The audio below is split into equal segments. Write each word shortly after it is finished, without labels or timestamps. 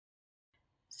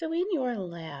So in your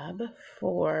lab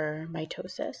for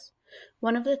mitosis,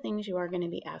 one of the things you are going to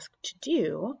be asked to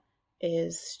do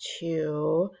is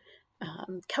to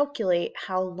calculate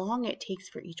how long it takes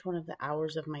for each one of the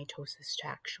hours of mitosis to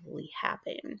actually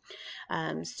happen.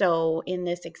 So in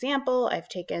this example, I've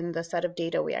taken the set of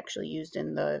data we actually used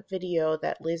in the video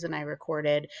that Liz and I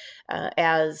recorded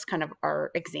as kind of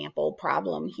our example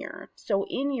problem here. So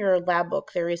in your lab book,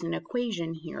 there is an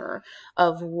equation here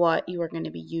of what you are going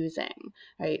to be using,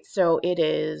 right? So it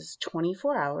is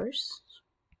 24 hours.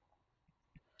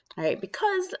 All right,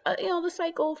 because the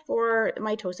cycle for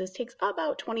mitosis takes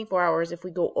about 24 hours if we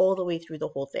go all the way through the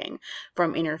whole thing,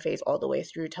 from interphase all the way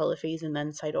through telophase and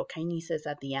then cytokinesis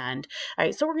at the end. All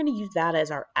right, so we're going to use that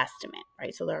as our estimate,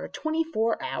 right? So there are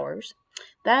 24 hours.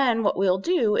 Then what we'll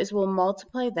do is we'll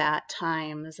multiply that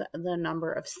times the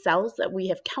number of cells that we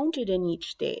have counted in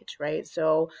each stage, right?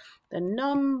 So the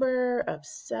number of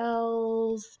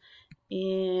cells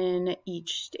in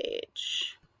each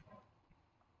stage.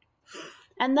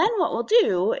 And then what we'll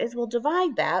do is we'll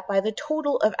divide that by the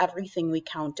total of everything we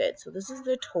counted. So this is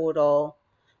the total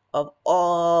of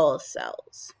all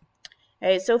cells. All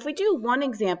right, so if we do one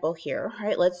example here, all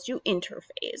right, let's do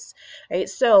interphase. All right,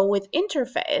 so with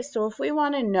interphase, so if we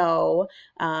want to know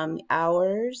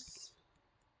hours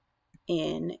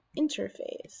in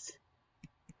interphase,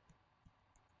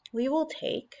 we will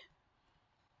take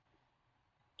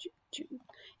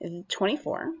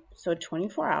 24, so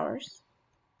 24 hours,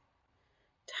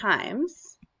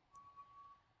 times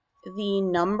the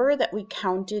number that we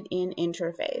counted in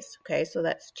interphase. Okay, so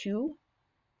that's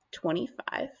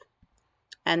 225.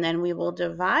 And then we will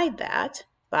divide that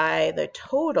by the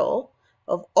total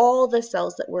of all the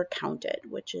cells that were counted,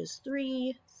 which is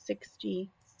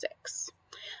 366.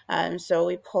 So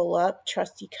we pull up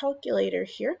trusty calculator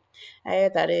here.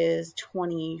 That is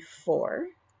 24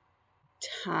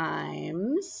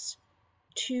 times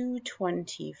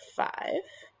 225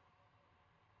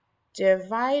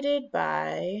 divided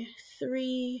by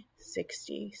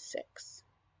 366.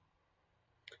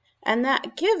 And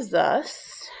that gives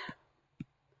us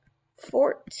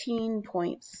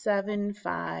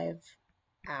 14.75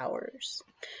 hours.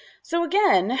 So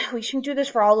again, we should do this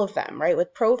for all of them, right?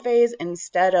 With prophase,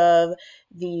 instead of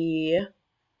the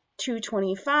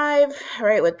 225,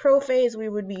 right? With prophase, we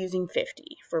would be using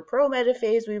 50. For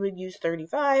prometaphase, we would use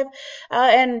 35,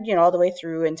 and all the way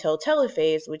through until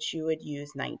telophase, which you would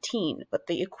use 19. But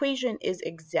the equation is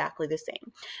exactly the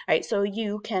same, right? So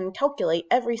you can calculate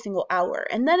every single hour,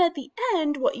 and then at the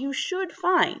end, what you should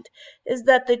find is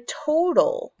that the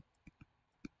total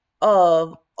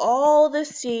of all the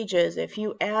stages, if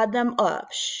you add them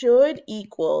up, should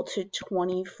equal to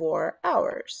 24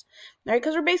 hours, right?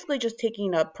 Because we're basically just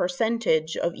taking a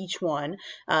percentage of each one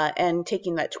and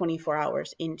taking that 24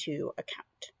 hours into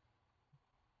account.